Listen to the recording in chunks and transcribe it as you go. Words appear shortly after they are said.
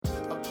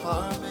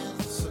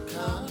apartments, a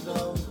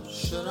condo.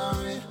 Should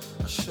I rent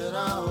or should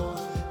I own?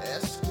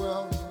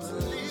 Escrow,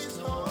 release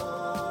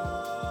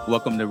home.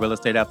 Welcome to Real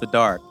Estate After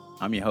Dark.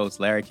 I'm your host,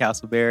 Larry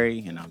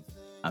Castleberry, and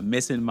I'm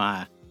missing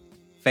my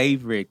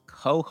favorite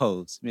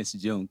co-host, Miss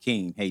June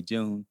King. Hey,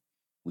 June,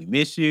 we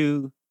miss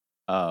you.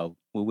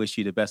 We wish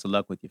you the best of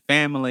luck with your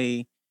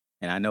family.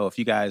 And I know if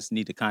you guys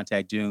need to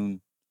contact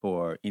June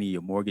for any of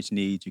your mortgage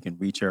needs, you can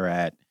reach her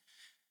at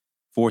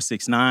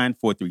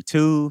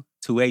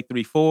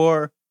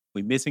 469-432-2834.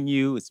 We're missing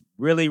you. It's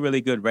really,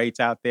 really good rates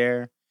out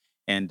there.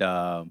 And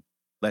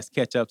let's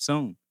catch up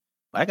soon.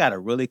 I got a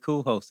really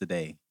cool host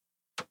today.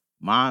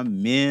 My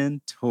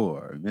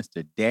mentor,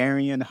 Mr.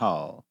 Darian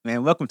Hall.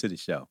 Man, welcome to the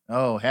show.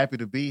 Oh, happy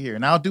to be here.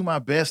 And I'll do my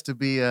best to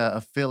be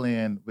a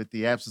fill-in with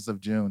the absence of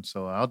June.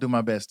 So I'll do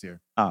my best here.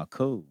 Oh,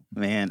 cool.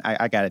 Man,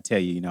 I got to tell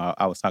you,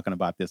 I was talking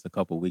about this a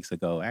couple of weeks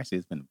ago. Actually,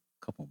 it's been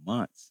a couple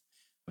months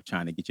of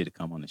trying to get you to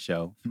come on the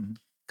show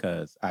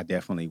because I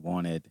definitely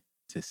wanted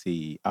to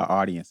see our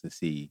audience to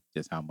see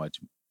just how much,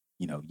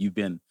 you've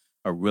been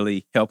a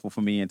really helpful for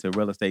me into a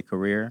real estate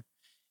career.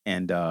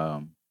 And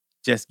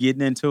just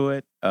getting into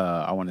it,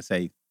 I want to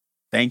say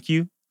thank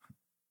you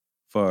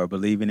for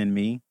believing in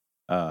me,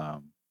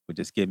 for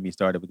just getting me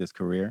started with this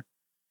career.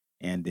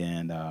 And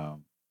then,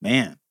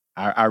 man,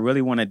 I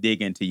really want to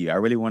dig into you. I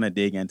really want to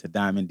dig into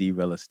Diamond D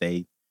Real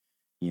Estate,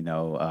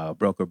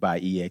 broker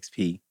by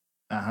EXP.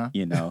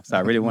 So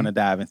I really want to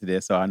dive into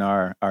this. So I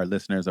know our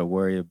listeners are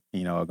worried,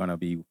 are going to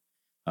be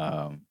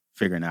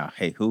figuring out,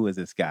 hey, who is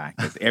this guy?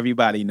 Because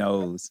everybody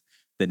knows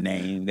the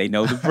name, they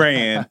know the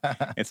brand,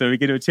 and so we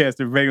get a chance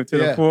to bring them to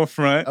the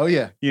forefront. Oh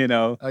yeah,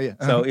 Oh yeah.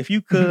 So if you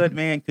could,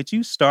 man, could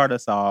you start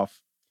us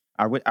off?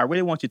 I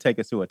really want you to take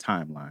us through a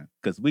timeline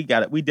because we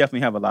definitely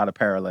have a lot of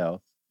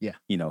parallels. Yeah.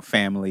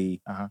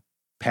 Family,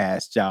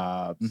 past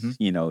jobs,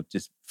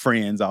 just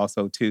friends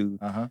also too.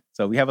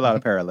 So we have a lot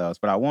of parallels,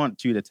 but I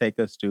want you to take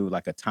us through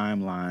like a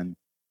timeline.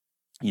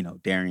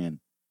 Darian,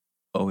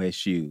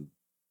 OSU,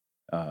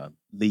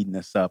 leading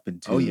us up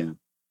into.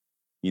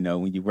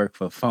 When you work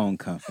for a phone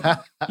company,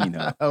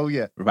 oh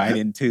yeah, right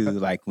into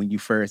like when you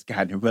first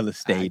got into real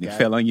estate and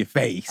fell on your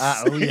face.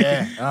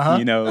 Leading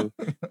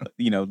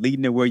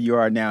to where you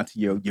are now to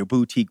your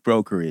boutique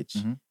brokerage,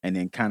 and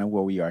then kind of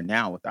where we are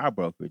now with our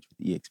brokerage with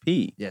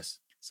EXP. Yes.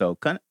 So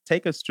kind of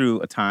take us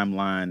through a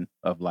timeline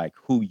of like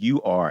who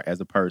you are as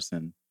a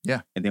person.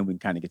 Yeah. And then we can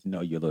kind of get to know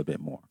you a little bit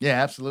more.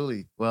 Yeah,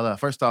 absolutely. Well,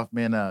 first off,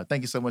 man,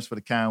 thank you so much for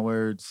the kind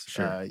words.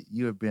 Sure.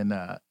 You have been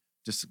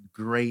just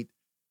great.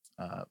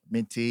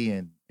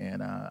 Mentee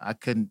and I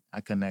couldn't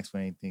ask for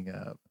anything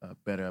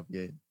better of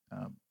you.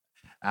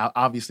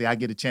 Obviously, I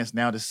get a chance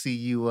now to see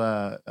you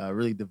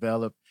really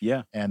develop.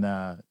 Yeah, and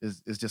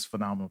it's just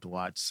phenomenal to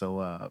watch.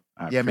 So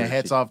man,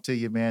 hats off to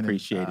you, man.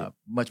 Appreciate it.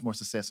 Much more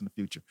success in the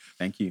future.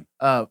 Thank you.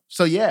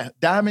 So yeah,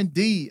 Diamond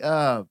D.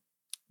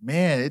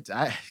 Man,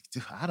 I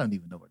don't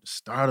even know where to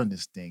start on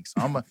this thing.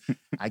 So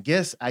I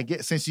guess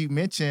since you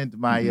mentioned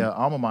my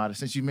alma mater,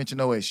 since you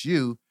mentioned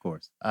OSU, of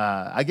course,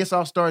 I guess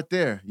I'll start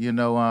there.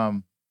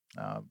 From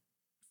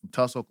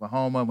Tulsa,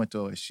 Oklahoma, went to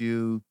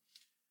OSU.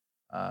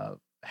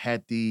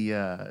 Had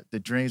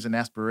the dreams and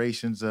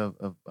aspirations of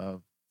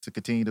to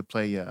continue to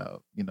play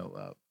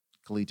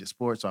collegiate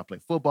sports. So I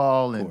played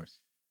football, and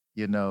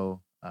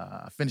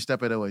I finished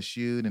up at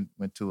OSU and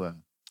went to a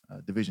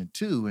Division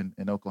II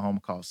in Oklahoma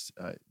called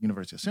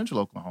University of Central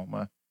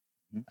Oklahoma.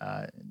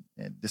 And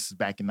this is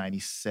back in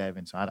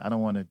 97. So I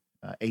don't want to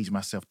age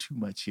myself too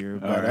much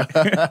here.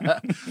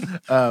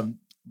 But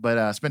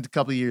I spent a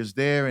couple of years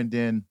there and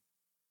then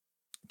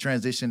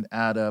transitioned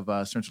out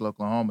of Central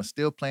Oklahoma,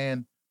 still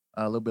playing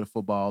a little bit of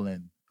football.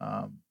 And,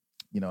 I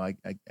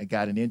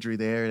got an injury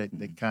there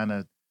that kind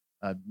of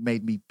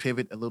made me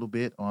pivot a little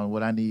bit on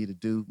what I needed to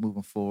do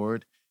moving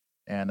forward.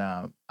 And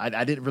I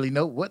didn't really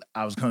know what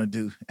I was going to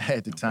do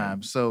at the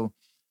time. So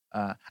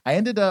I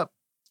ended up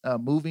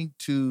moving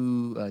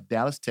to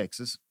Dallas,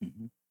 Texas.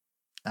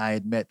 I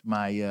had met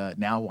my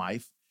now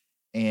wife,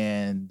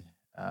 and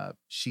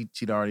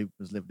she'd already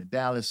was living in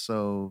Dallas.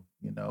 So,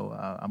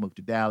 I moved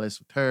to Dallas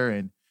with her.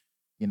 And,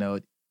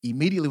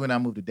 immediately when I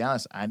moved to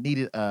Dallas, I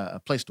needed a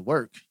place to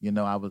work.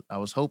 I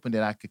was hoping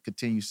that I could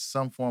continue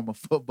some form of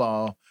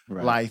football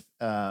life.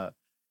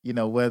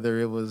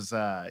 Whether it was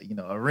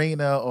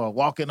arena or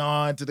walking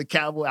on to the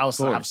Cowboy, I was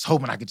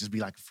hoping I could just be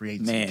like a free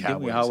agent. Man,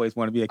 didn't we always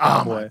want to be a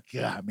Cowboy? Oh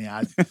my God,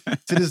 man!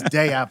 To this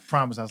day, I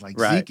promise. I was like,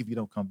 Zeke, if you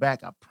don't come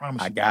back, I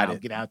promise I'll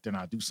get out there and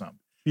I'll do something.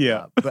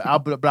 Yeah, but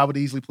I would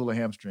easily pull a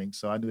hamstring,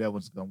 so I knew that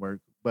wasn't gonna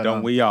work. But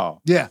don't we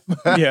all? Yeah,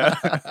 yeah.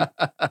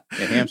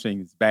 The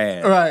hamstring is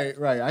bad.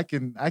 Right. I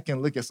can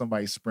look at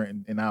somebody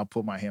sprinting and I'll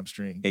pull my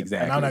hamstring.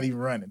 Exactly. And I'm not even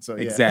running. So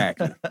yeah.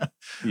 Exactly.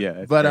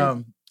 Yeah. But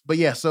crazy. But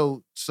yeah,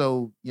 so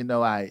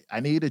I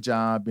needed a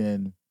job,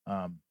 and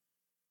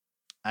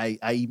I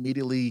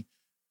immediately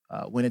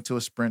went into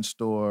a Sprint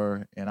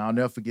store, and I'll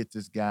never forget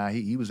this guy.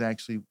 He was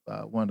actually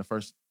one of the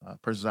first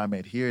persons I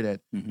met here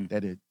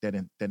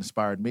that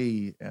inspired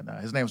me, and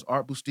his name was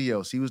Art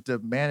Bustillos. He was the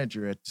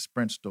manager at the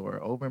Sprint store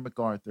over in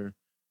MacArthur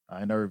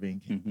in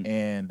Irving,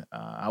 and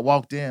I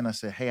walked in. I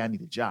said, "Hey, I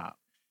need a job."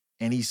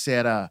 And he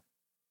said,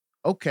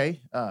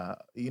 okay,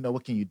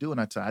 what can you do? And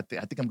I told him,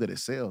 I think I'm good at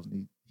sales.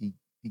 And he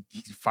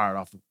fired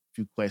off a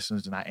few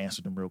questions and I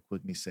answered them real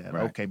quick. And he said,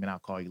 Right. okay, man, I'll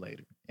call you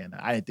later. And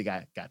I didn't think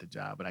I got the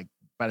job, but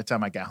by the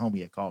time I got home, he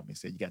had called me and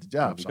said, you got the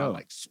job. we So I'm go.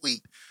 like,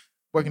 sweet.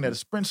 Working at a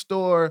Sprint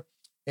store.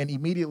 And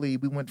immediately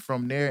we went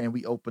from there and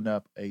we opened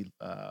up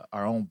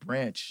our own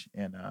branch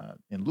in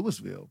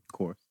Louisville, Of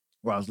course.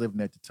 where I was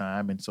living at the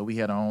time. And so we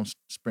had our own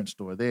Sprint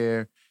store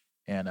there.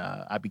 And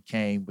I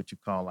became what you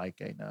call like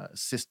an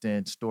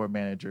assistant store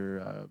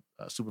manager,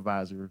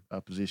 supervisor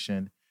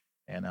position.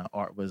 And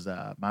Art was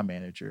my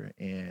manager.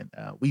 And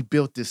we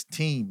built this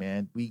team,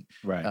 man. We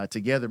Right.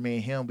 together, me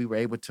and him, we were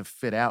able to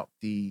fit out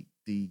the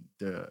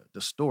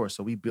store.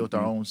 So we built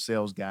our own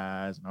sales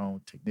guys and our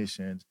own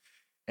technicians.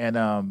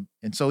 And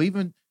so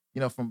even,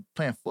 from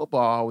playing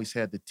football, I always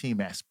had the team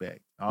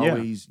aspect. I Yeah.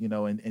 always,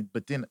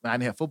 but then when I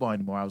didn't have football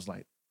anymore, I was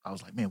like,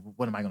 man,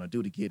 what am I going to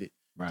do to get it?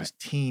 Right. Just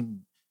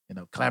team,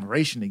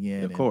 collaboration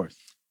again. Of course.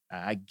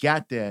 I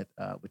got that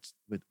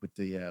with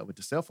the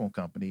cell phone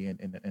company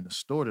and the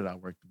store that I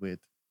worked with.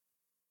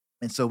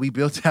 And so we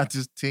built out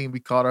this team.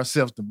 We called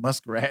ourselves the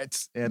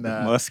Muskrats. And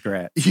The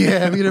Muskrat.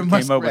 yeah, we the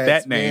Muskrats. Came up with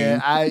that man.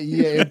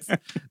 name. It's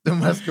the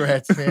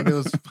Muskrats, man. It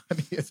was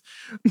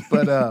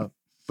funny.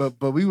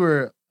 But we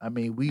were,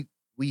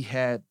 we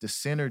had the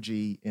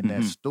synergy in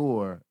that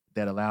store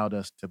that allowed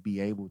us to be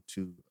able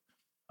to,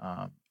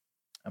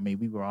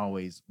 we were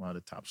always one of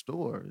the top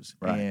stores.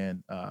 Right.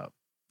 And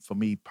for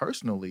me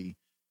personally,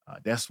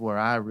 that's where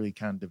I really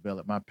kind of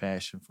developed my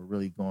passion for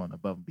really going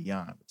above and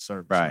beyond with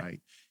service, right?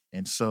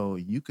 And so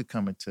you could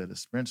come into the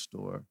Sprint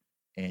store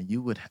and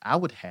I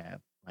would have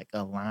like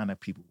a line of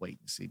people waiting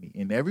to see me.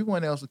 And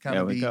everyone else would kind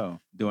There of we be go.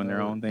 Doing their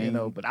own thing.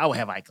 but I would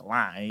have like a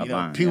line.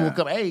 line, People yeah. would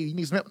come, hey, you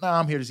need some help? No,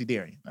 I'm here to see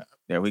Darian.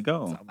 There we So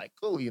go. I'm like,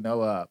 cool,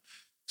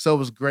 So it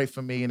was great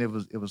for me, and it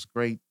was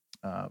great,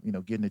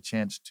 getting a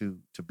chance to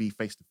be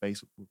face to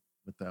face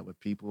with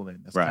people,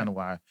 and that's Right. kind of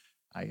why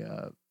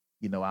I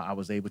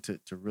was able to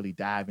really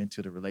dive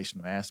into the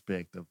relational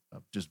aspect of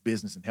just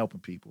business and helping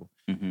people.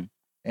 hmm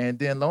And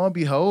then lo and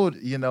behold,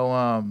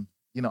 and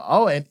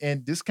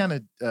this kind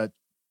of,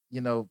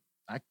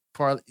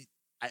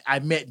 I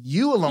met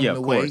you along Yeah, the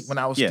of way course. when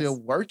I was Yes. still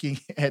working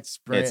at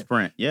Sprint. At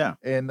Sprint. Yeah.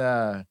 And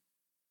I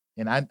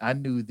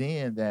knew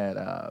then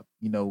that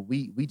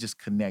we just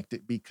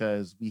connected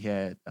because we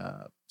had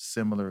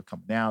similar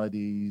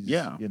commonalities.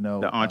 Yeah. The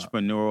The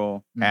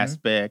entrepreneurial mhm.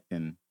 aspect.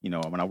 And,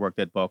 when I worked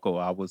at Buckle,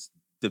 I was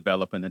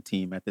developing a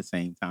team at the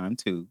same time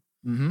too.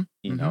 Mm-hmm.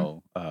 You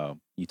know,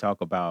 you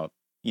talk about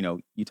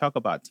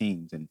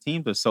teams, and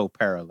teams are so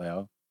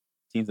parallel.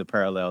 Teams are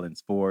parallel in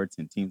sports,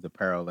 and teams are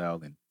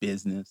parallel in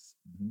business.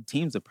 Mhm.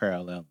 Teams are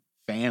parallel in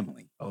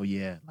family Oh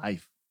yeah,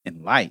 life.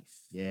 and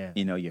life. Yeah.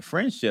 Your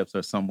friendships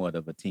are somewhat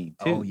of a team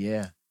too. Oh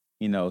yeah.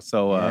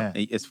 So Yeah.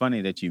 it's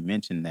funny that you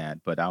mentioned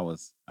that, but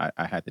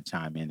I had to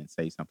chime in and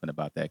say something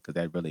about that because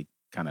that really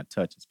kind of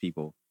touches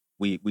people.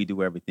 We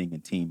do everything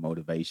in team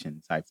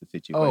motivation types of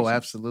situations. Oh,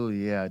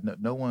 absolutely. Yeah.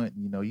 No one.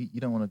 You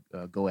don't want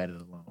to go at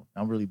it alone.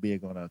 I'm really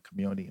big on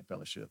community and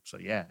fellowship. So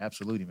yeah,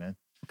 absolutely, man.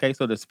 Okay,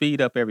 so to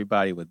speed up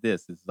everybody with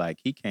this, it's like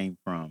he came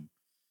from,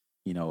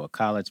 a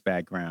college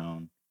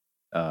background,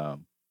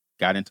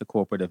 got into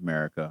corporate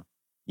America,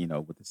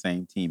 with the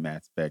same team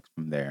aspects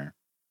from there.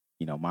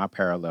 My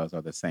parallels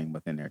are the same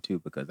within there too,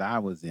 because I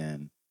was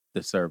in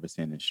the service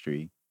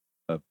industry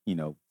of,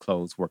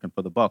 clothes working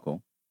for the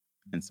Buckle.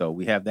 And so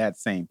we have that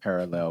same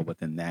parallel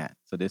within that.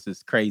 So this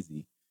is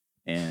crazy.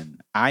 And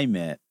I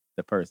met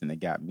the person that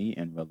got me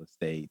in real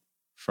estate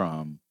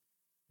from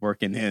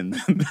working in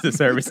the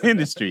service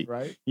industry.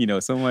 Right.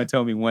 Someone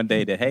told me one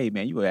day that, hey,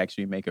 man, you would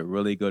actually make a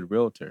really good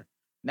realtor.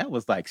 And that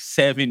was like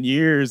 7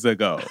 years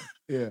ago.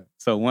 Yeah.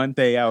 So one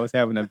day I was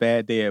having a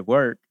bad day at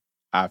work.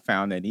 I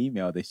found an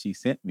email that she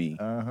sent me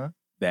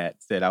that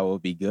said I will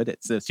be good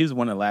at. So she was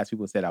one of the last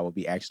people who said I will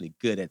be actually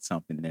good at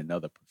something in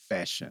another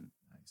profession.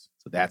 Nice.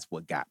 So that's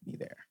what got me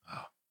there.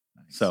 Oh,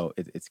 nice. So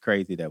it's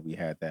crazy that we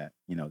had that,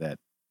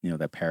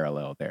 that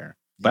parallel there.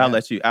 But Yeah.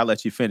 I'll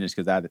let you finish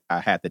because I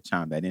had to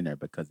chime that in there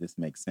because this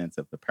makes sense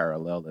of the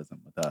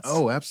parallelism with us.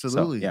 Oh,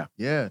 absolutely. So,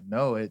 Yeah.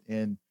 No,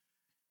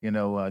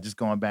 just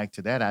going back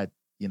to that, I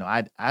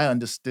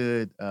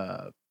understood,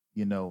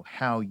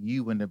 how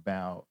you went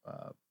about,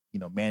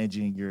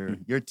 managing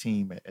your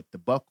team at the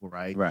Buckle,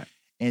 right? Right.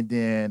 And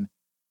then,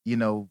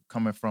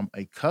 coming from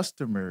a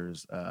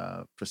customer's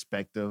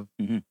perspective,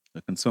 The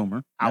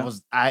consumer.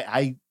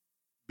 I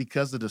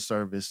because of the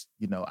service,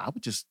 I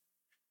would just,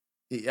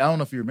 I don't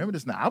know if you remember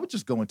this now. I would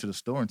just go into the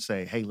store and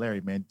say, "Hey, Larry,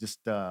 man, just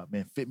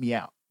fit me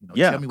out.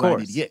 Yeah, tell me of what I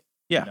need course. to get."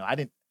 Yeah. I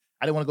didn't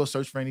want to go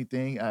search for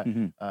anything.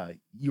 Mhm.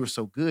 You were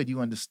so good.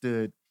 You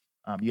understood.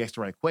 You asked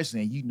the right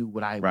question, and you knew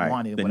what I Right.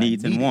 wanted, The what I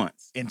needs and needed.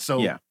 wants. And so,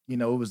 Yeah. it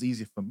was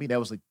easy for me. That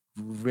was a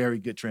very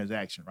good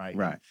transaction, right?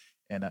 Right.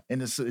 And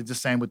it's the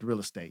same with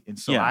real estate. And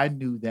so Yeah. I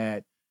knew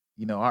that,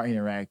 our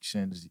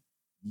interactions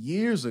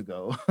years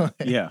ago,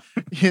 Yeah.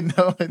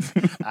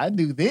 I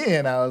knew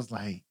then I was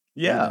like,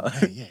 Yeah.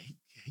 hey, yeah,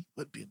 he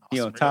would be an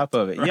You awesome on top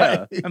of it,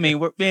 realtor, yeah. right? I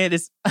mean,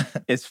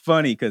 it's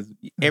funny because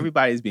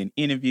everybody's being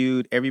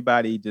interviewed.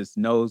 Everybody just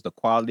knows the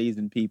qualities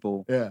in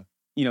people. Yeah.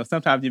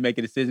 Sometimes you make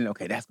a decision,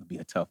 okay, that's going to be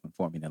a tough one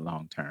for me in the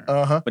long term.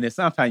 Uh-huh. But then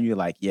sometimes you're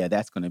like, yeah,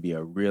 that's going to be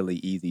a really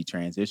easy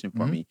transition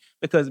for Mhm. me.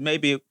 Because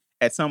maybe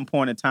at some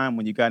point in time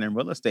when you got in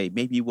real estate,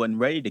 maybe you wasn't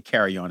ready to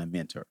carry on a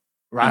mentor,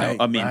 Right.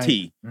 a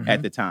mentee at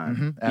Mhm. the time.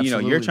 Mhm. You're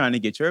Absolutely. trying to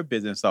get your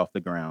business off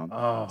the ground.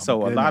 Oh, my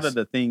So a lot of goodness.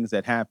 the things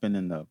that happen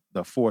in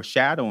the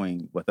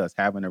foreshadowing with us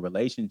having a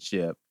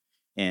relationship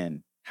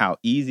and how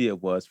easy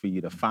it was for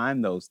you to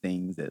find those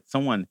things that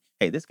someone,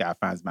 hey, this guy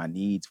finds my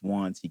needs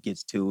once, he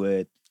gets to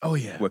it, Oh,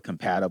 yeah. we're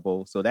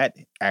compatible. So that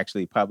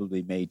actually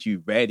probably made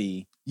you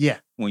ready Yeah.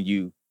 when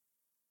you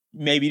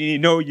maybe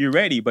didn't know you're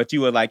ready, but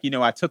you were like,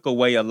 I took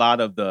away a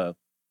lot of the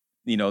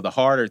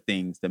harder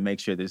things to make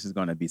sure this is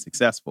going to be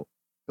successful.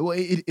 Well,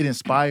 it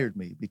inspired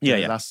me because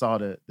Yeah. I saw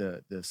the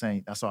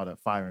same. I saw the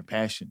fire and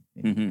passion,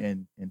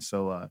 Mhm. and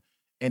so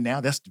and now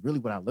that's really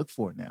what I look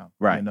for now.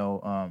 Right.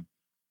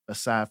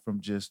 Aside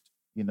from just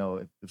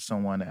if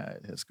someone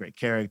has great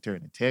character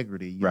and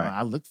integrity, Right.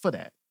 I look for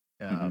that.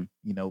 Mhm.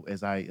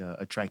 As I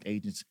attract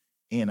agents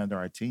in under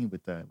our team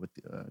with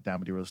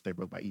Diamond Real Estate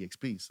Broke by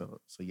EXP. So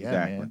yeah,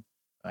 Exactly. man,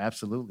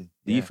 absolutely.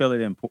 Do you feel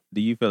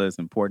it's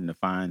important to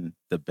find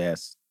the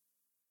best,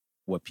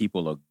 what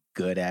people are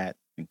good at,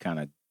 and kind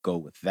of go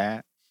with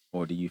that?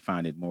 Or do you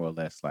find it more or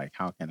less like,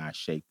 how can I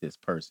shape this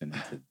person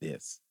into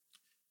this?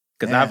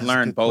 Because Man, I've that's a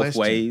learned good both question.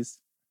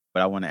 ways,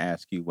 but I want to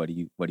ask you, what do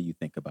you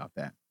think about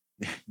that?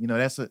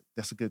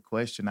 That's a good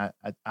question.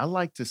 I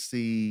like to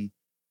see,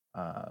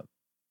 uh,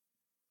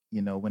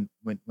 when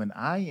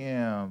I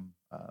am,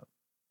 uh,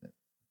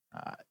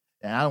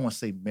 and I don't want to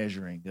say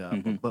measuring up,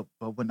 Mhm.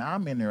 but when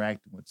I'm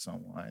interacting with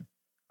someone,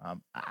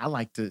 I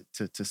like to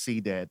see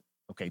that,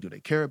 okay, do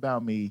they care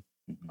about me?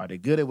 Mhm. Are they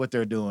good at what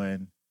they're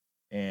doing?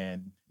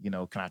 And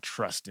can I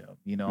trust them?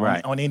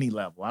 Right. On any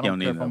level. I Yeah, don't on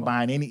care any if I'm level.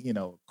 buying any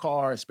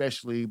car,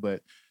 especially,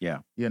 but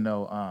Yeah.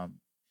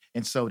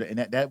 and so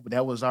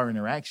that was our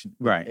interaction,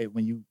 Right.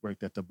 when you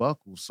worked at the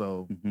Buckle.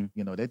 So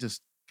Mhm. that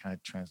just kind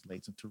of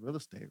translates into real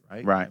estate,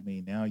 right? Right. I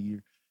mean, now It's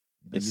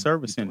you're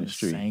service doing the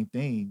industry. same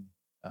thing,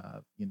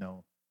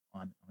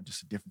 on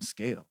just a different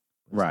scale.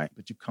 Right.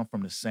 But you come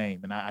from the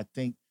same, and I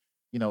think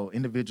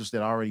individuals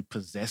that already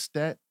possess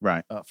that.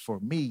 Right. For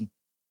me,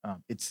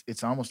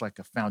 it's almost like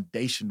a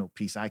foundational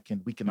piece.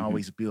 We can Mhm.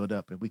 always build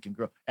up and we can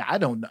grow. And I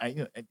don't.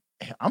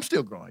 I'm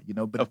still growing,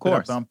 but Of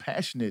course. I'm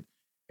passionate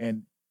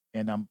and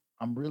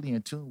I'm really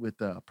in tune with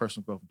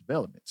personal growth and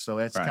development. So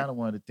that's Right. kind of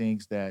one of the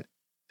things that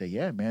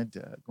yeah, man.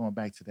 Going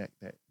back to that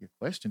your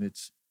question,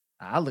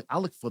 I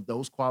look for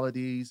those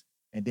qualities,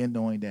 and then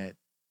knowing that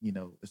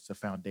it's a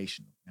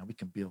foundation. Now we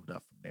can build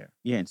up from there.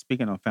 Yeah, and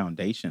speaking of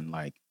foundation,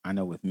 like I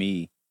know with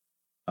me,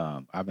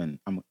 I'm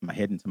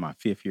heading to my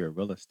 5th year of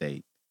real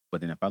estate. But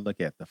then if I look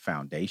at the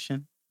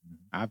foundation,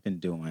 Mhm. I've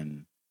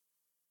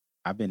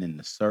been in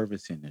the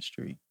service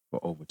industry for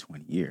over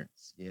 20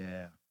 years.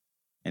 Yeah.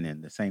 And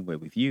in the same way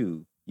with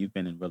you, you've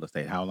been in real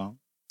estate how long?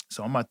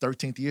 So I'm my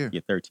 13th year.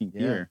 Your 13th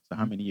Yeah. year. So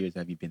how Mhm. many years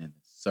have you been in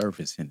the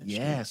service industry?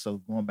 Yeah. So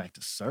going back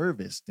to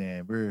service,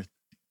 then we're,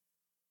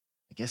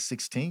 I guess,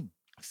 16.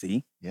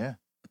 See, Yeah.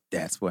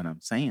 that's what I'm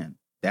saying.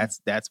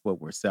 That's what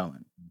we're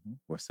selling. Mhm.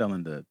 We're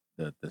selling the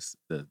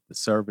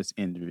service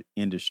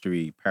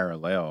industry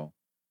parallel,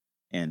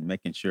 and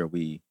making sure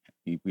we're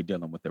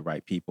dealing with the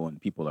right people, and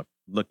people are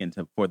looking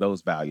for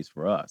those values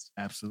for us.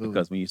 Absolutely.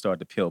 Because when you start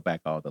to peel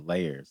back all the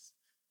layers,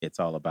 it's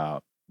all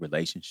about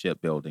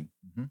relationship building.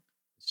 Mhm.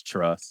 It's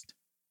trust.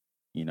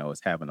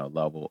 It's having a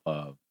level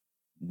of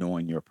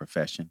knowing your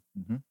profession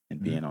Mhm. and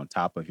Mhm. being on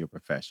top of your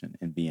profession,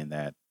 and being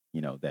that,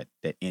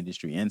 that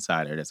industry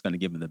insider that's going to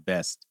give them the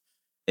best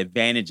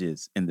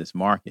advantages in this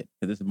market.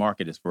 Because this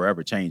market is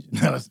forever changing.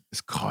 No,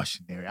 it's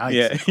cautionary. I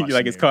Yeah, say you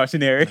like it's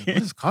cautionary. cautionary.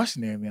 What is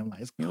cautionary, man? I'm like,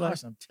 it's You're like,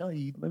 caution. I'm telling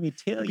you, let me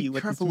tell be you what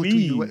this careful with who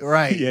you means.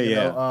 right.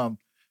 Yeah.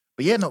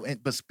 But yeah, no.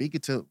 But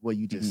speaking to what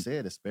you just Mhm.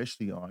 said,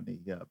 especially on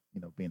the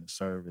being a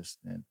service,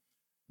 and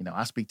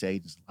I speak to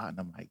agents a lot, and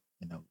I'm like,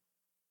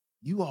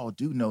 you all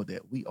do know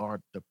that we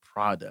are the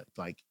product.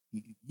 Like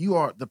you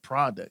are the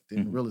product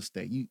in Mhm. real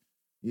estate.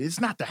 It's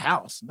not the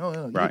house.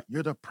 No, Right.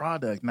 you're the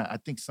product. Now, I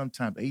think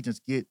sometimes agents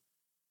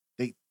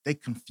they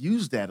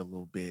confuse that a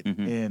little bit,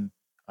 Mhm.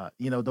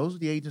 and those are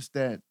the agents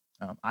that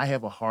I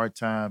have a hard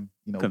time,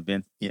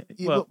 Convince. Yeah.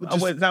 yeah, Well,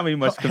 just it's not really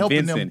much helping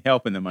them, convincing,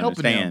 helping them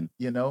understand.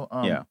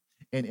 Yeah.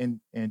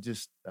 and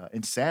just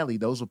and sadly,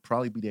 those will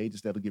probably be the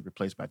agents that'll get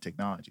replaced by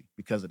technology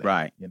because of that.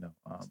 Right.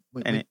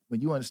 And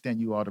When you understand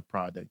you are the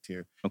product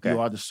here, Okay. you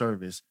are the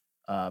service,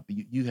 but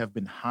you have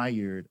been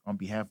hired on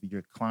behalf of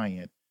your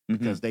client Mhm.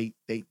 because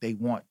they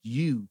want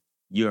you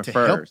You're to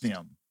help first.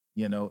 them.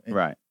 And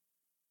Right.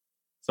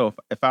 So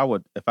if I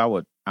would,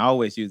 I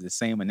always use the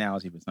same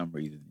analogy for some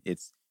reason.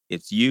 It's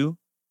you,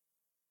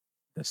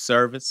 the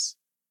service,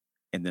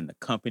 and then the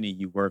company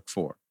you work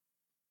for.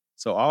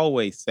 So I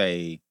always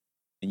say,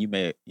 and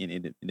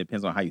it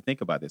depends on how you think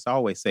about this. I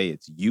always say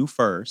it's you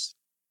first,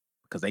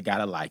 because they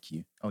gotta like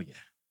you. Oh yeah.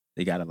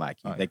 They got to like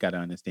you. Oh, They yeah. got to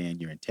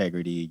understand your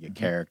integrity, your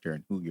character,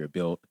 and who you're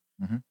built,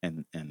 Mhm.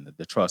 and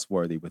the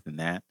trustworthy within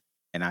that.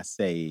 And I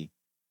say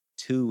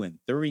 2 and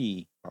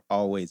 3 are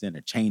always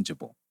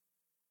interchangeable,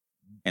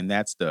 and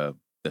that's the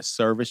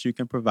service you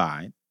can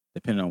provide,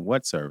 depending on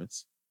what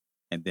service,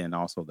 and then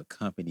also the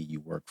company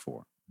you work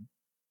for.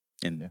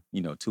 And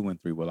Yeah. 2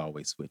 and 3 will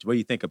always switch. What do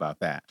you think about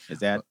that? Is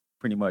that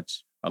pretty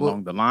much Well,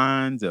 along the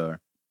lines, or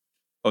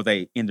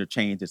they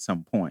interchange at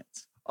some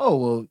points? oh,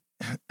 well,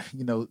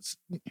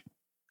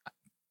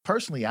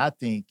 personally, I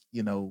think,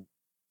 you're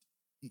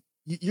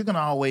going to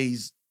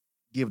always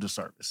give the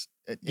service.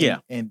 Yeah.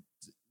 And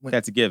when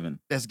That's a given.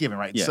 that's given,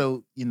 right? Yeah.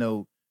 So,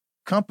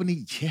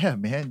 company, yeah,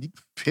 man, you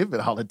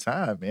pivot all the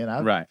time,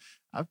 man. Right.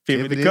 I've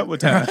Pivoted a pivoted, couple of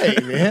times.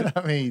 right, man.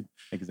 I mean,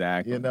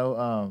 Exactly. and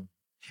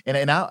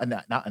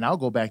I'll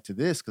go back to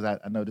this because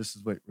I know this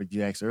is what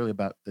you asked earlier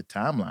about the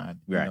timeline.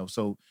 Right.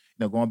 So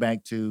going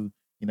back to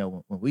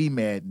when we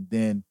met, and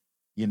then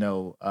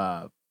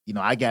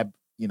I got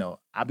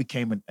I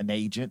became an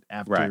agent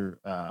after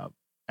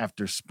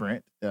after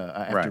Sprint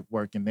after Right.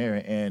 working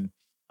there, and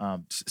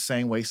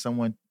same way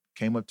someone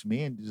came up to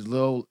me and this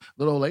little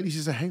old lady, she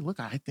said, "Hey, look,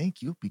 I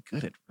think you'll be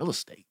good at real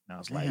estate." And I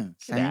was like, Man,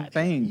 "Get same outta here.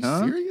 thing, You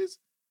huh? serious?"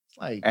 It's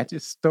like, At your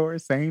store,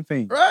 same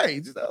thing.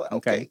 right? Just, Okay.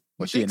 okay. You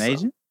Was she think an so?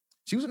 agent?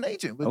 She was an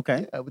agent with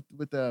Okay.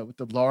 with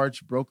the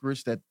large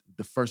brokerage, that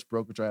the first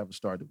brokerage I ever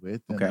started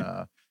with. And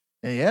Okay.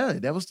 and yeah,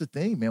 that was the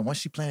thing, man. Once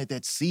she planted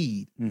that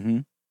seed, Mm-hmm.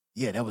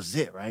 yeah, that was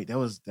it, right? That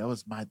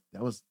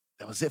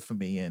was it for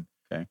me. And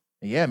Okay.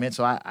 yeah, man.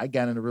 So I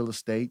got into real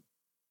estate,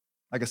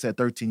 like I said,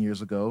 13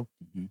 years ago.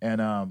 Mhm.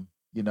 And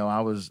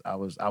I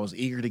was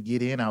eager to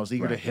get in. I was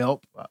eager to Right.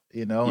 help,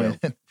 Yeah.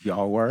 and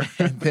Y'all were.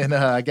 and then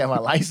I got my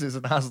license,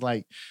 and I was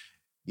like,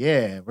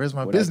 yeah, where's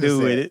my What I business do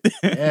with at?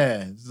 it?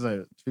 Yeah.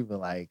 So people are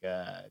like,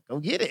 go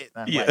get it.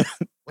 And I'm Yeah. like,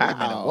 wait a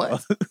minute, what?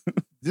 Ow.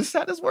 This is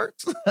how this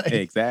works? Like,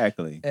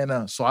 Exactly.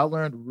 and so I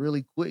learned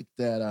really quick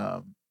that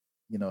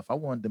if I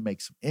wanted to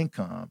make some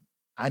income,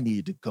 I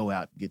needed to go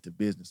out and get the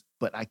business.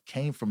 But I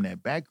came from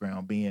that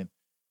background being,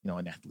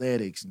 in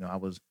athletics. I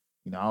was,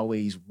 I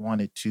always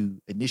wanted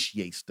to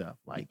initiate stuff.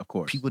 Like, Of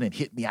course. people didn't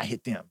hit me, I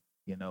hit them.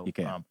 You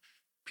can.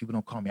 People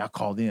don't call me, I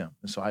call them.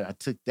 And so I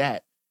took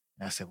that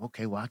and I said,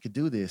 okay, well, I could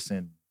do this.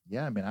 And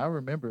yeah, man, I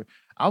remember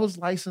I was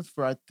licensed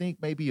for, I think,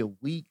 maybe a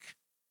week,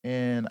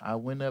 and I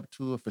went up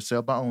to a for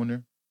sale by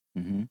owner,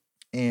 Mm-hmm.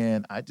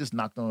 and I just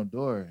knocked on the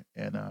door,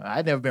 and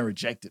I'd never been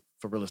rejected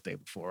for real estate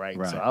before, right?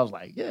 So Right. I was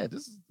like, yeah,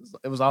 this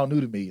it was all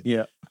new to me.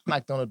 Yeah.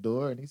 Knocked on the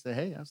door, and he said,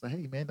 hey, I was like,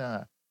 hey, man,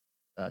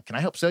 can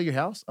I help sell your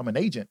house? I'm an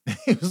agent.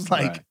 He was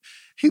like, Right.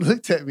 he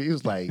looked at me, he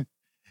was like,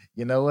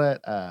 you know what?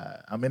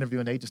 I'm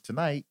interviewing agents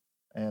tonight,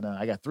 and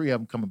I got 3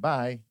 of them coming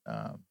by.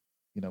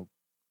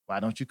 Why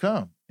don't you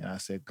come? And I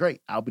said,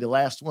 great, I'll be the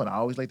last one. I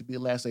always like to be the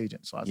last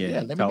agent. So I said, Yeah,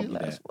 yeah, you let me taught be the me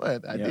last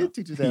that. one. I Yeah. did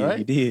teach you that, Yeah, right?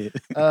 you did.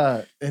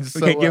 And We so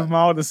can't give them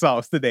all the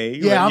sauce today.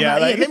 yeah, but I'm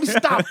not, like- let me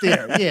stop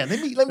there. Yeah,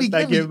 let me Let's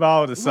not give them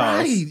all the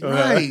sauce.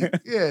 right.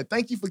 Yeah,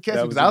 thank you for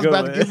catching me, That was because I a was good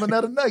about to one. give him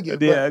another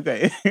nugget. Yeah,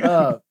 okay.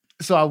 But,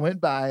 so I went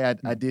by,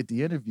 I did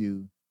the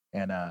interview,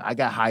 and I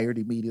got hired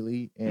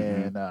immediately.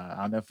 Mhm. And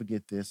I'll never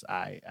forget this.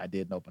 I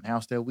did an open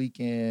house that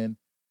weekend,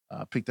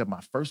 picked up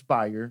my first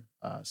buyer,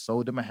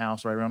 sold them a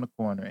house right around the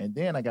corner, and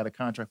then I got a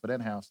contract for that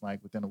house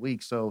like within a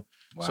week. So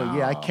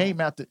yeah, I Wow.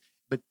 came out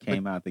but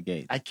Came out the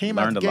gate. I came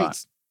Learned out the a lot.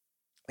 gates,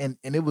 and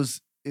it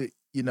was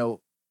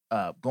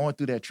going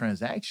through that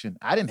transaction.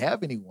 I didn't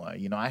have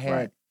anyone. I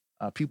had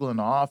people in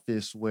the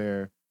office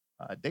where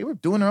they were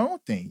doing their own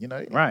thing. They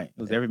didn't- Right.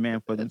 It was every man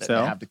for they didn't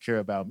themselves. have to care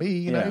about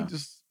me. They Yeah.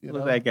 just Who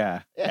was that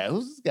guy? yeah,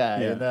 who's this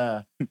guy?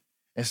 Yeah.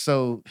 And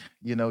so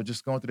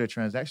just going through that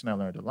transaction, I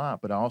learned a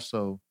lot. But I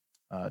also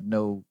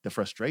know the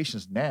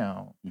frustrations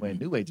now when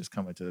Mhm. new agents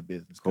come into the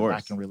business, Of because I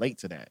course. can relate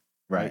to that.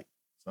 Right.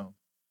 So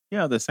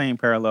Yeah, the same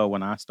parallel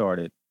when I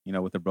started,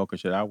 with the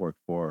brokerage that I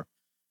worked for,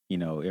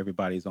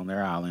 everybody's on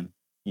their island,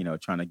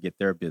 trying to get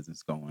their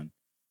business going.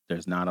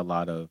 There's not a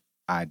lot of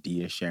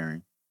idea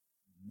sharing.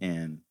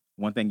 And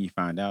one thing you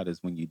find out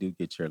is when you do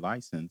get your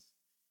license,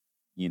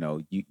 you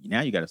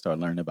now you got to start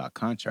learning about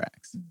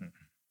contracts.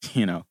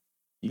 You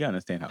got to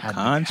understand how how to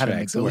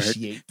contracts work,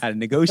 negotiate. how to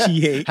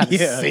negotiate. How to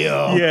yeah.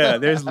 sell. Yeah,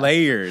 there's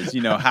layers,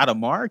 how to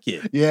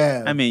market.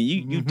 Yeah. I mean,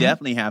 you Mhm.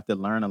 definitely have to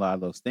learn a lot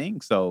of those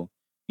things. So,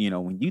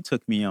 when you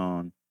took me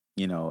on,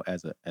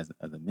 as a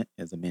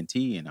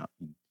mentee, and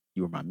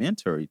you were my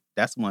mentor,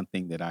 that's one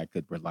thing that I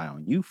could rely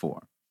on you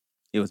for.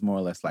 It was more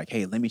or less like,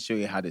 hey, let me show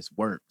you how this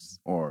works,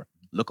 or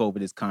look over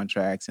these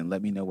contracts and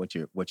let me know what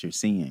you're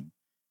seeing.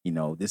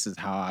 This is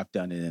how I've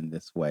done it in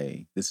this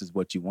way. This is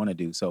what you want to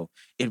do. So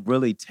it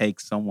really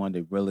takes someone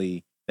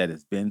that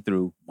has been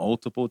through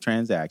multiple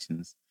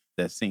transactions,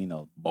 that's seen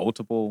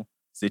multiple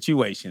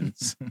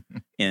situations,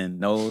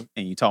 and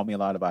you taught me a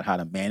lot about how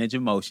to manage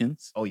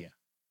emotions, Oh yeah.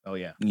 Oh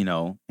yeah.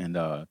 and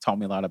taught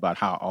me a lot about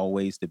how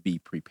always to be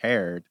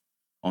prepared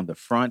on the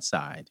front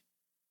side,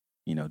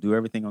 do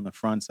everything on the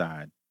front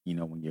side,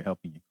 when you're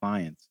helping your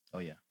clients. Oh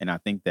yeah. And I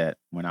think that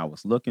when I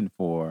was looking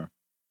for,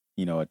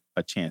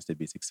 a chance to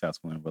be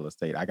successful in real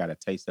estate, I got a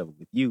taste of it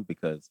with you,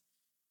 because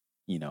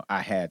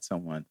I had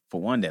someone, for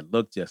one, that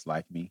looked just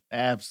like me,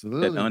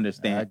 Absolutely.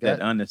 that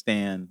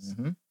understands,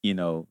 Mhm.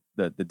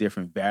 The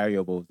different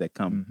variables that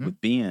come Mhm.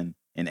 with being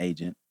an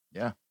agent.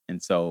 Yeah.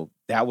 And so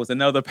that was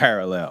another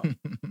parallel.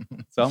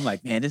 So I'm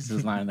like, man, this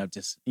is lining up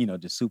just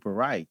super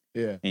right.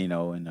 Yeah.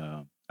 And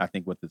I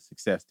think with the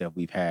success that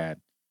we've had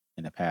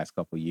in the past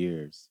couple of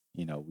years,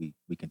 we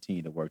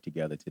continue to work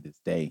together to this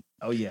day.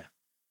 Oh yeah.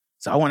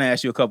 So I want to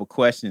ask you a couple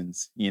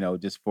questions,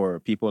 just for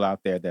people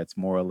out there that's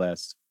more or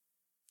less,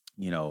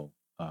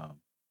 um,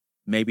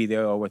 maybe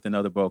they're with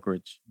another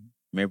brokerage,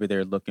 maybe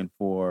they're looking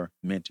for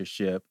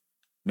mentorship,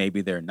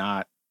 maybe they're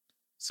not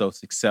so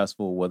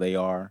successful where they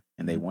are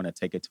and they Mhm. want to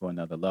take it to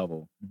another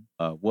level.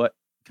 Mhm. What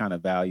kind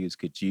of values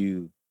could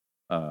you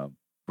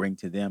bring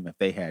to them if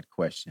they had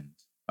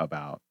questions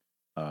about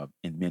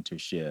in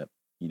mentorship,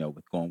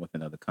 with going with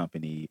another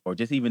company or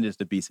just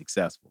to be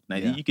successful? Now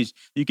Yeah.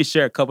 you can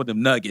share a couple of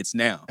them nuggets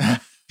now.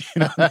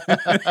 You know?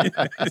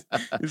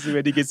 This is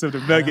where to get some of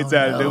them I nuggets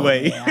don't out of the know,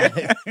 way.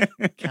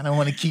 man. Kind of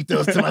want to keep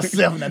those to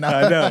myself now.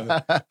 I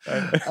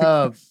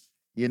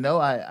know.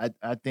 I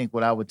think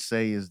what I would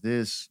say is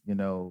this.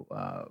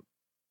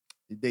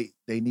 They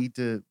need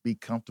to be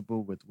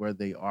comfortable with where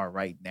they are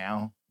right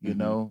now.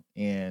 Mhm.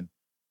 And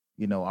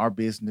our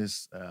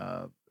business,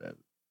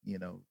 you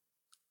know,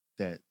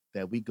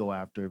 that we go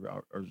after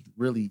are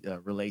really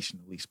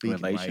relationally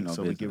speaking, right? Relational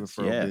So we get business,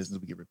 referral yes. business,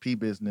 we get repeat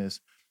business,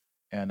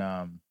 and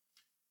I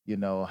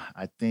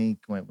think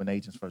when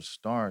agents first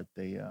start,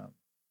 they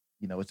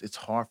it's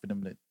hard for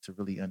them to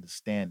really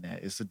understand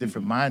that. It's a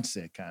different Mhm.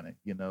 mindset, kind of,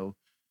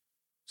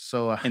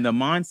 So And the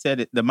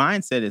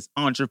mindset is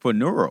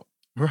entrepreneurial,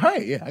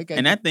 right, yeah, I got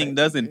and get that thing that.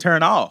 doesn't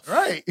turn off.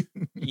 Right.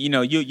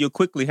 You'll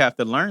quickly have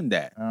to learn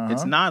that.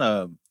 It's Uh-huh.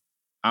 not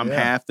I'm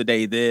Yeah. half the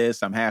day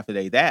this, I'm half the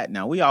day that.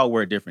 Now we all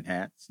wear different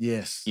hats.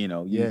 Yes. You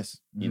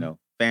Yes. Mm-hmm.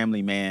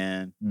 family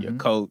man, your Mm-hmm.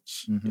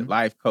 coach, your Mm-hmm.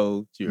 life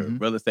coach, your Mm-hmm.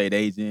 real estate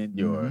agent,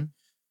 Mm-hmm.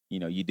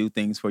 you do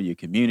things for your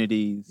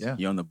communities, Yeah.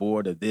 you're on the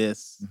board of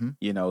this,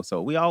 Mm-hmm.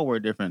 so we all wear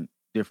different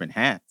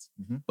hats.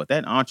 Mm-hmm. But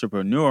that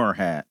entrepreneur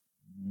hat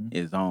Mm-hmm.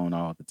 is on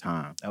all the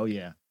time. Oh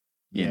yeah.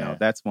 Yeah.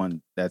 That's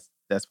probably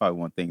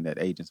one thing that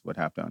agents would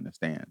have to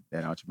understand.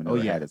 That Oh entrepreneur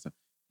yeah. hat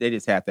they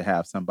just have to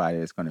have somebody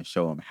that's going to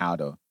show them how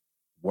to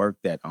work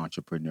that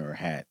entrepreneur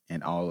hat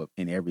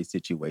in every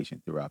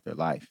situation throughout their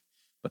life,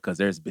 because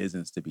there's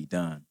business to be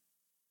done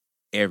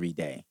every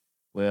day.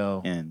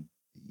 Well, And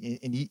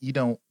and you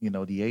don't,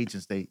 the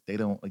agents, they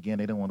don't, again,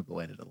 they don't want to go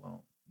at it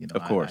alone.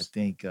 of I course,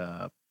 think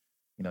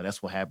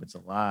that's what happens a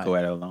lot. go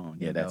at it alone.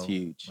 Yeah, that's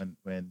huge.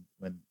 When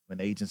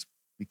agents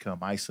become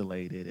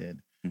isolated,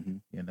 and Hmm.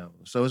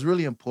 so it's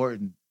really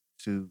important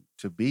to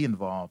be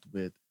involved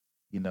with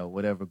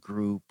whatever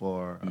group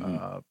or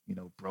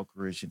Hmm.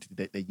 brokerage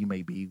that you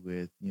may be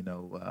with.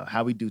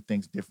 How we do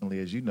things differently,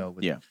 as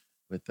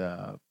with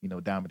Yeah.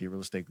 Diamond D Real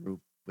Estate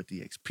Group with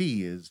the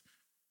XP is,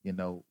 you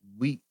know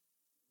we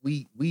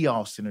we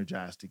all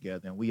synergize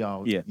together, and we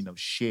all Yes.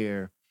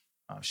 share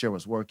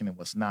what's working and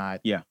what's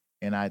not. Yeah.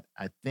 And I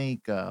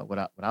think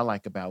what I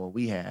like about what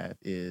we have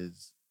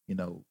is,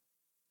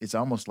 it's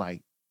almost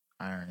like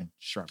iron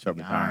Sharp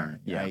sharpening as iron,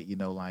 iron. Yeah. right?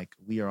 Like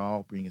we are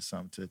all bringing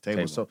something to the table.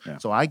 Table. So Yeah.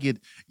 so I get,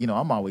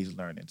 I'm always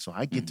learning. So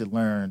I get Mhm. to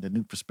learn the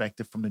new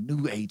perspective from the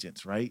new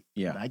agents, right?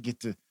 Yeah. And I get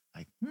to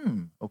like,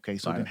 okay,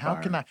 so Light then a how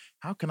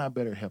can fire. I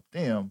better help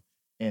them,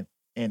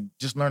 and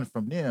just learning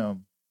from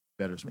them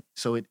betters me.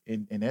 So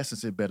in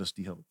essence it betters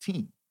the whole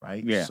team,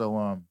 right? Yeah.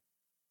 So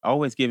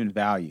Always giving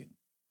value.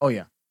 oh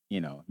yeah.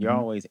 You're Mhm.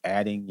 always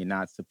adding. You're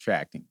not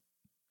subtracting.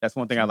 That's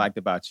one thing I Absolutely. liked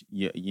about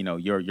you.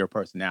 Your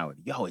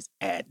personality. You're always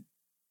adding.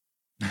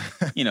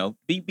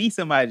 Be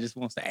somebody that just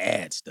wants to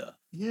add stuff.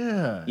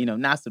 Yeah.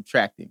 Not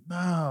subtracting.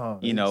 No,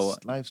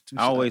 life's too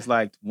I always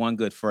liked one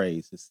good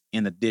phrase. It's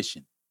in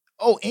addition.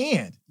 Oh,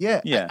 and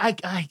yeah, Yeah.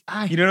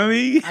 I You know what I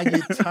mean? I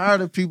get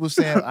tired of people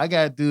saying I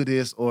gotta do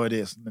this or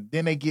this. And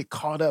then they get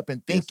caught up in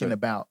Yes, thinking sir.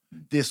 about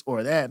this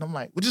or that. And I'm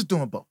like, we're just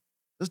doing both.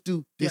 Let's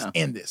do this Yeah.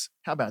 and this.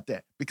 How about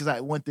that?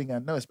 Because one thing I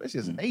know, especially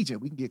as an Mhm.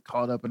 agent, we can get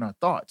caught up in our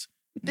thoughts.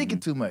 We're thinking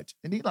too much.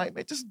 And he's like,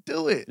 man, just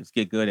do it. Just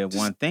get good at Just-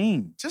 one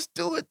thing. Just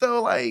do it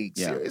though. Like,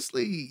 Yeah.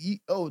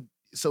 seriously.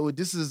 So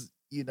this is,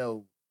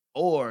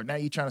 or now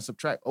you're trying to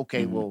subtract.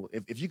 Okay, Mhm. well,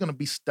 if you're gonna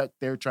be stuck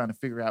there trying to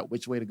figure out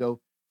which way to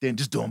go, then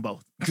just do them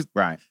both. 'Cause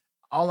Right.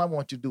 all I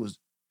want you to do is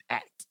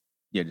act.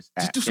 Yeah. Just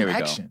Just act. do some There we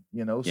go. action,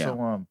 Yeah.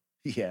 So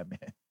yeah,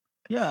 man.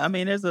 Yeah, I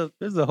mean, there's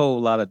a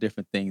whole lot of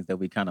different things that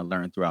we kind of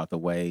learn throughout the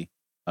way.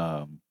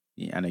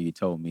 I know you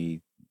told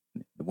me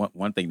the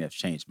one thing that's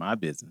changed my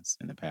business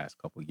in the past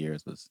couple of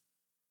years was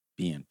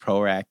being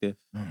proactive.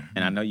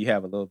 And I know you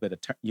have a little bit of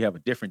you have a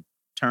different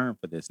term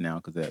for this now,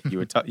 because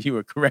you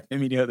were correcting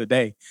me the other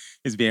day.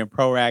 Is being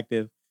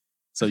proactive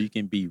so you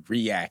can be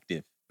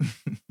reactive.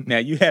 Now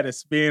you had a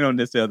spin on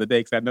this the other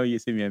day, because I know you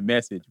sent me a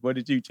message. What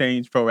did you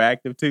change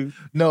proactive to?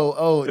 No,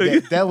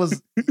 that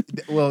was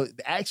well,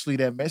 actually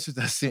that message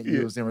I sent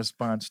you was in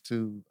response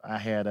to I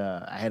had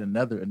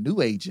a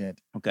new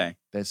agent Okay.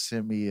 that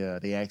sent me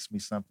they asked me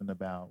something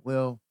about,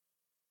 well,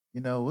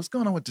 what's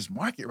going on with this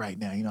market right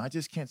now? I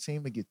just can't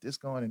seem to get this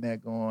going and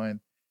that going.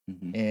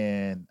 Mhm.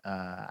 And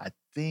I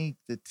think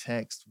the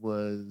text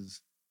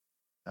was,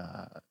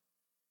 uh,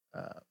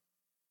 uh,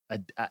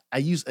 I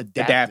use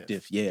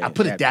adaptive. Yeah, I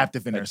put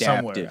adaptive in there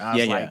somewhere. Adaptive. I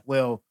was Yeah, like,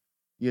 well,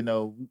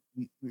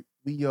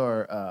 we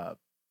are.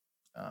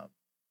 Um,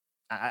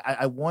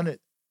 I wanted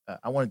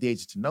the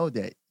agent to know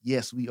that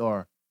yes, we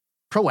are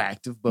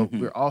proactive, but Mhm.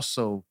 we're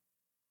also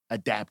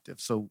adaptive.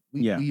 So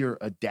Yeah. we are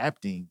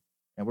adapting,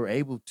 and we're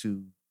able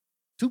to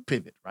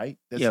pivot. Right?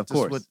 Yeah, of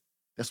course.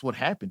 That's what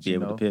happens. Be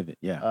able to pivot.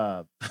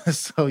 Yeah.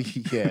 So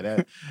yeah,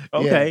 that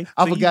Okay.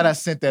 I So forgot you I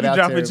sent that you out to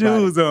dropping everybody.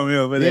 jewels on me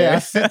over there. Yeah, I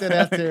sent that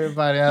out to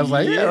everybody. I was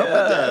like,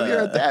 yeah, you're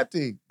Yeah.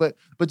 adapting. But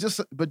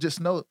just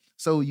know.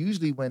 So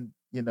usually when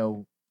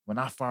when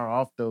I fire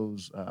off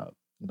those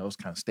those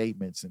kind of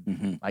statements and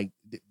Mhm. like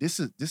this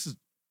is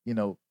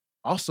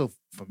also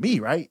for me,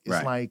 right? It's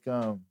Right. like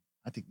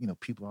I think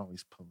people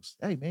always post,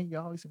 hey man,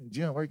 you're always in the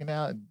gym working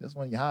out and that's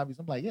one of your hobbies.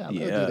 I'm like, yeah, I love to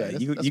do Yeah. that.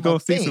 That's You my gonna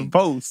see some thing.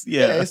 posts.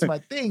 Yeah, Yeah. it's my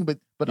thing. But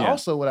Yeah.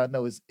 also what I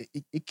know is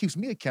it keeps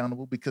me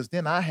accountable because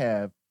then I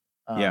have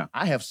Yeah.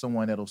 I have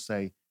someone that'll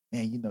say,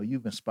 man,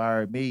 you've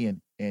inspired me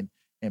and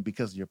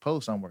because of your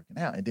posts, I'm working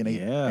out. And then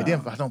and then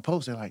if I don't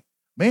post, they're like,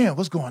 man,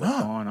 what's going What's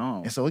on? going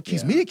on? And so it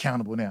keeps Yeah. me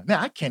accountable now.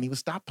 Now I can't even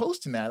stop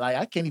posting that. Like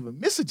I can't even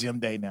miss a gym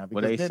day now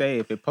Well, because they then, say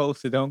if it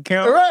posts, it don't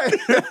count. right.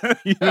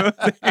 You know what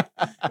I'm saying?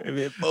 If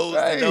it posts, it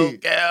Right.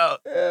 don't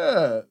count.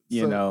 Yeah.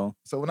 You know.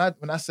 So when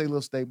I say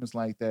little statements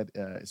like that,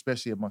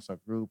 especially amongst our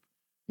group,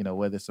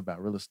 whether it's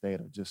about real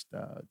estate or just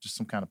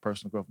some kind of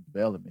personal growth and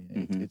development,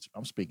 Mhm.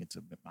 I'm speaking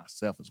to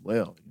myself as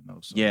well.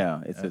 So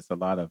Yeah, it's a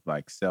lot of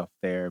like self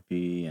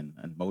therapy and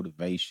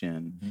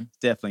motivation. Mhm. It's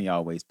definitely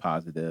always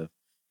positive.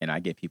 And I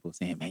get people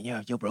saying, "Man,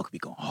 your bro could be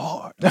going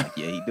hard." I'm like,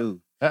 yeah, he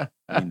do.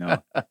 You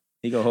know,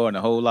 he go hard in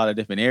a whole lot of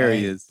different Hey,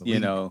 areas. but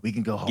we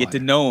can go harder. Get to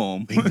know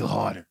him. We can go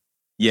harder.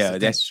 Yeah,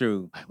 that's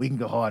true. We can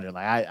go harder.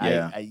 Like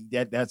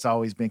that's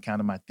always been kind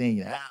of my thing.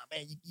 Man,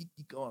 you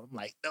going. I'm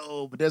like,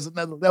 no, but there's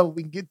another level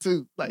we can get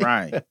to. Like,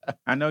 Right.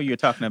 I know you're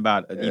talking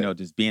about Yeah.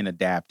 just being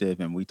adaptive,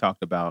 and we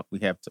talked about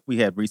we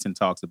had recent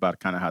talks about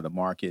kind of how the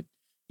market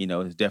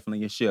is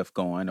definitely a shift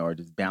going or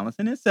just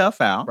balancing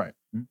itself out. Right.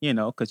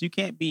 Mhm. Because you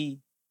can't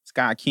be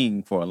Sky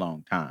King for a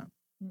long time.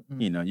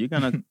 Mm-mm. You're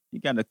gonna you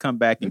gotta come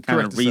back and kind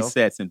Correct of itself.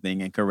 reset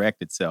something and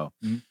correct itself.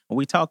 Mhm.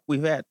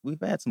 We've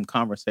had some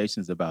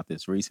conversations about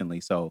this recently.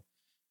 So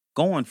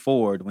going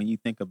forward, when you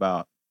think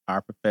about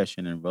our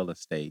profession in real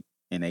estate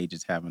and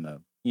agents having a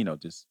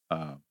just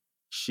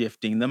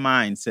shifting the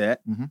mindset,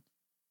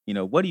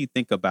 Mhm. what do you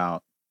think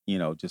about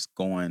just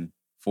going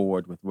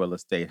forward with real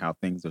estate, how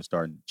things are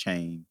starting to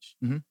change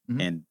Mhm.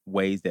 Mhm. and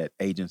ways that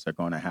agents are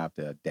going to have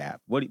to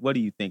adapt? What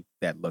do you think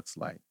that looks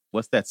like?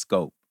 What's that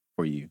scope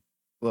for you?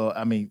 Well,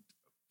 I mean,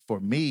 for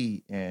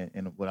me,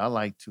 and what I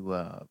like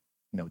to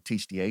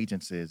teach the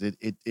agents is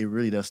it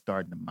really does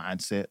start in the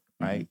mindset,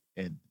 right?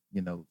 And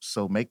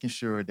so making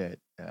sure that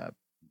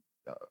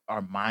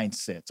our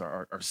mindsets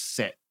are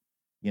set,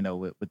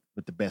 with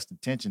the best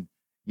intention,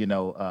 and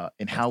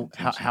Best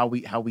intention. how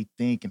we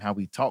think and how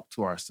we talk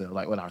to ourselves,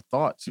 like with our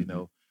thoughts,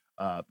 Mhm.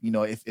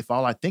 if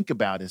all I think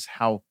about is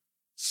how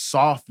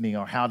softening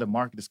or how the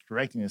market is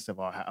correcting itself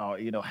or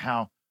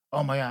how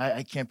oh my God,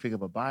 I can't pick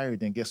up a buyer,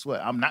 then guess what?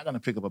 I'm not going to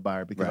pick up a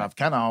buyer because Right. I've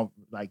kind of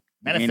like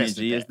The manifested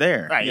energy is that.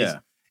 there. Right. Yeah.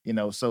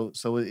 So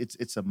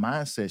it's a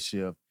mindset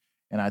shift.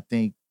 And I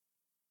think,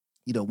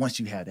 once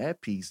you have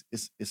that piece,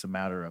 it's a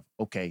matter of,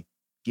 okay,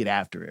 get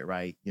after it.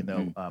 Right.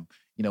 Mhm.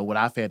 What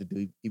I've had to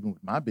do even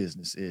with my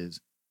business is,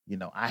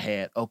 I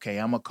had, okay,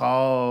 I'm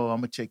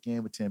going to check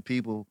in with 10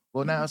 people.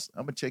 Well, now Mhm.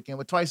 I'm going to check in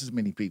with twice as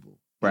many people,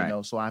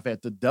 Right. so I've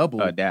had to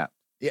double. Adapt.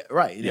 Yeah,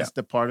 right. Yeah. That's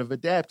the part of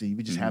adapting.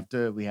 We just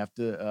Mhm. we have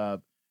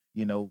to,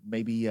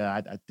 maybe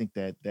I think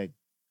that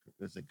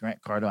there's a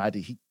Grant Cardone. I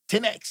did he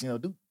 10x.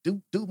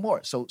 Do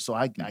more. So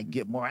I Mhm.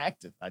 get more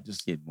active. I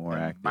just Get more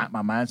and active.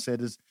 my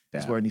mindset is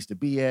Adapt. where it needs to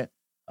be at.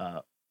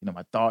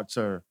 My thoughts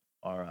are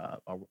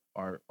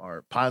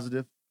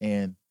positive,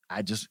 and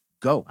I just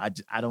go. I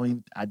don't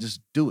even. I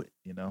just do it.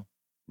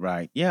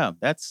 Right. Yeah.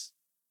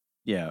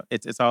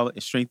 It's all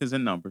strength is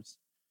in numbers.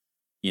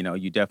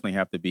 You definitely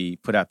have to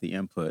put out the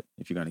input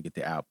if you're going to get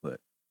the output.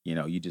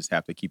 You just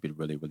have to keep it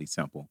really, really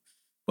simple.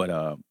 But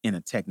in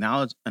a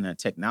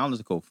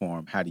technological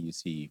form, how do you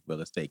see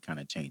real estate kind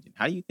of changing?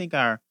 How do you think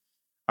our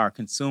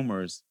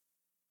consumers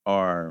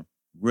are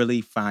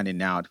really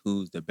finding out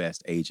who's the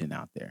best agent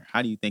out there?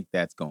 How do you think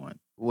that's going?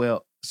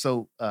 Well,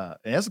 so and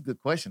that's a good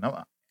question.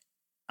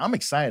 I'm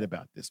excited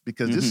about this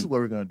because this is Mhm. what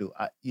we're gonna do.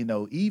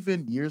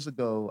 Even years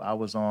ago, I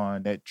was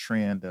on that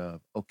trend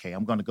of okay,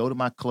 I'm gonna go to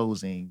my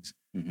closings,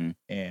 Mhm.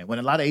 and when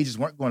a lot of agents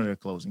weren't going to their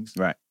closings,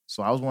 Right.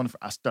 so I was one.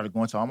 I started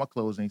going to all my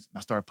closings, and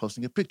I started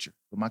posting a picture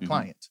with my Mhm.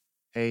 clients.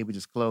 Hey, we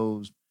just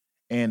closed,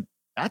 and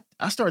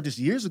I started this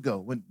years ago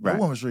when no Right.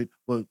 one was really.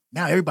 Well,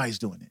 now everybody's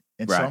doing it,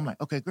 and so Right. I'm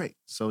like, okay, great.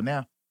 So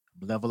now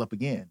level up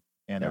again,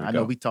 and There we I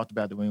know go. we talked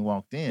about it when we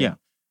walked in. Yeah.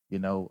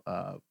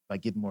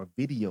 Like getting more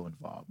video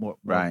involved,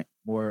 Right.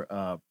 more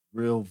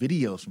real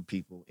videos from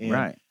people. And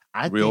Right.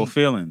 I Real think,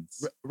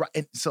 feelings. right.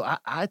 And so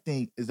I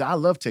think I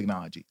love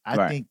technology. I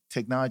Right. think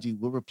technology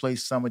will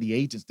replace some of the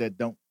agents that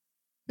don't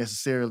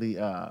necessarily,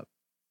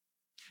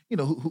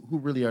 who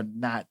really are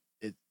not.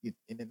 And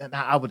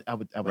I would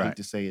Right. hate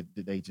to say it,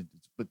 the agents,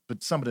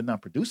 but some of the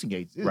non-producing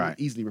agents, it will Right.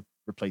 easily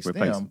replace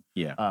Replace them. them.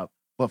 Yeah.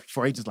 But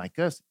for agents like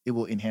us, it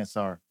will enhance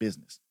our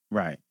business,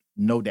 Right.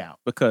 no doubt.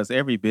 Because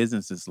every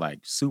business is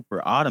like super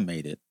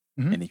automated.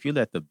 Mhm. And if you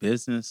let the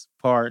business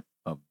part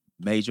of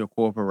major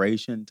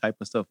corporation type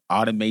of stuff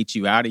automate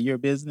you out of your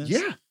business,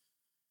 Yeah,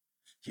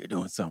 you're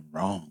doing something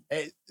wrong.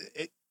 you're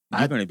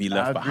You're going to be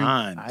left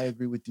behind. I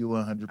agree with you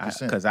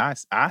 100%. Because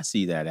I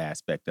see that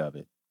aspect of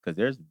it. Because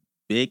there's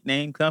big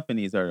name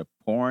companies that are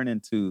pouring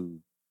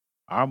into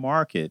our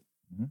market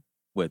Mhm.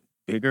 with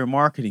bigger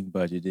marketing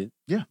budgets,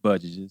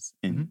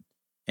 Mhm.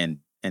 and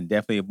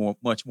definitely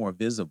much more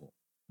visible.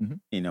 Mhm.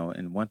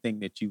 And one thing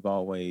that you've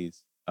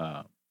always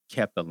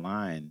kept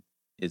aligned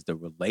is the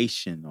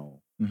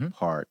relational Mhm.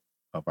 part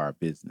of our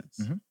business.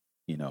 Mhm.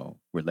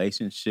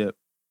 Relationship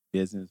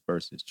business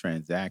versus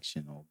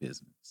transactional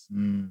business.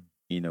 Mm.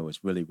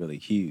 It's really, really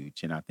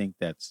huge. And I think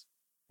that's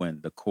when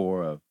the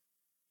core of,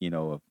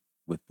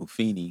 with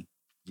Buffini,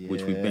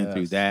 which we've been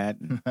through Yes. that.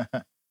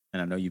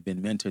 And I know you've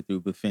been mentored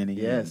through Buffini.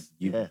 Yes,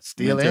 You yes.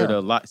 Still mentored am. a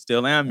lot,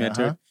 still am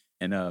mentored, Uh-huh.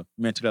 and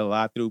mentored a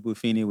lot through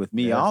Buffini with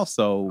me Yes.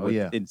 also, Oh, with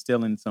yeah.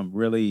 instilling some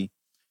really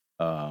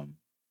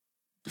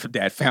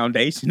that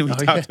foundation we Oh,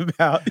 talked yeah.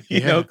 about,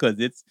 Yeah. because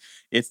it's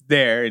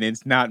there and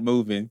it's not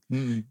moving.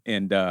 Mm.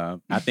 And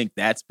I think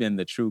that's been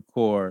the true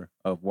core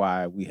of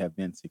why we have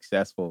been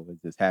successful, is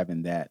just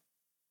having that,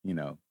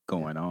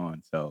 going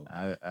on. So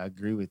I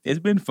agree with you. it's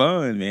been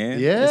fun, man.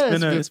 Yeah,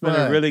 it's been a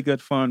fun. really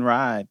good fun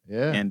ride.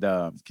 Yeah. And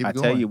keep I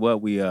going. tell you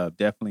what, we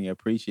definitely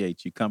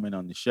appreciate you coming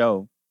on the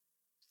show.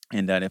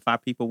 And if our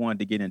people wanted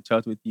to get in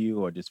touch with you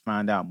or just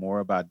find out more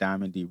about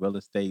Diamond D Real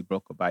Estate,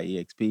 broker by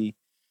EXP,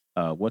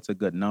 what's a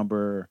good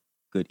number,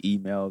 good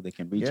email they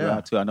can reach you Yeah.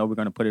 out to? I know we're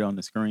going to put it on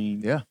the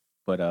screen. Yeah.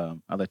 But I'll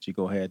let you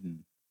go ahead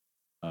and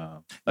Yeah.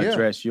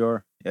 address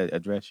your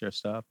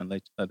stuff and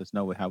let us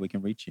know how we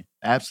can reach you.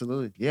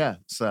 Absolutely. Yeah.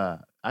 So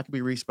I can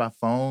be reached by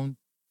phone,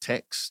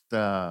 text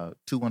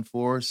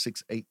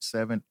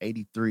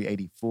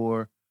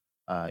 214-687-8384.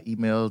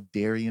 Email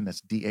Darien,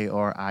 that's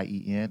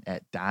DARIEN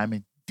at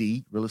Diamond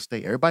D Real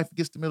Estate. Everybody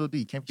forgets the middle D.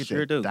 You can't forget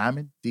Sure that. do.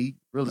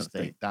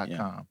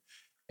 DiamondDRealestate.com.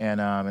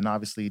 And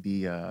obviously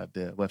the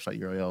website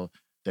URL,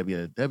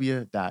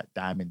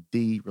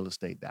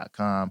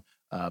 www.diamonddrealestate.com.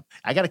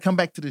 I got to come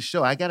back to the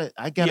show. I got to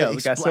we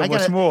got so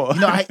much more.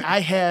 I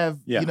have,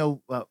 Yeah.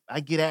 I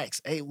get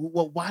asked, hey,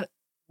 what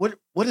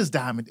is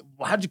Diamond?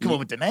 How'd you come up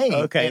with the name?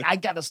 Okay. And I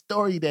got a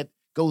story that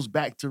goes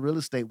back to real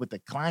estate with the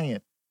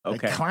client.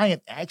 Okay. The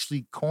client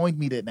actually coined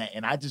me that name,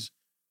 and I just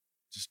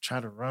try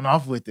to run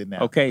off with it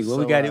now. Okay, well, So,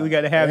 we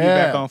got to have you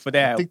back on for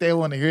that. I think they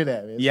want to hear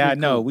that. Man. It's Yeah, I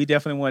pretty know. cool. We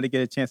definitely want to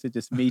get a chance to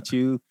just meet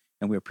you,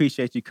 and we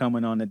appreciate you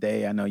coming on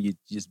today. I know you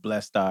just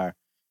blessed our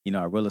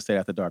Real Estate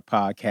After Dark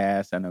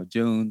podcast. I know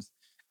June's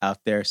out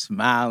there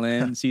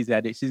smiling. She's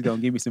at it. She's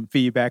gonna give me some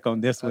feedback on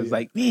this one. It's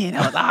like, man,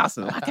 that was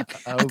awesome. I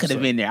could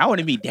have been there. I want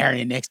to meet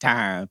Darien next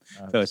time.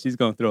 So she's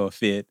gonna throw a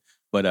fit.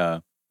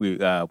 But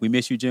we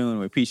miss you, June.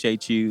 We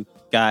appreciate you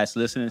guys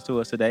listening to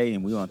us today,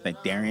 and we want to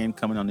thank Darien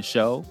coming on the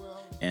show.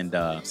 And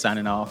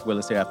signing off, Real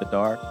Estate After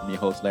Dark. I'm your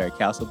host, Larry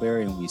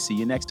Castleberry, and we see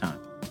you next time.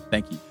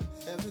 Thank you.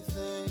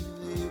 Everything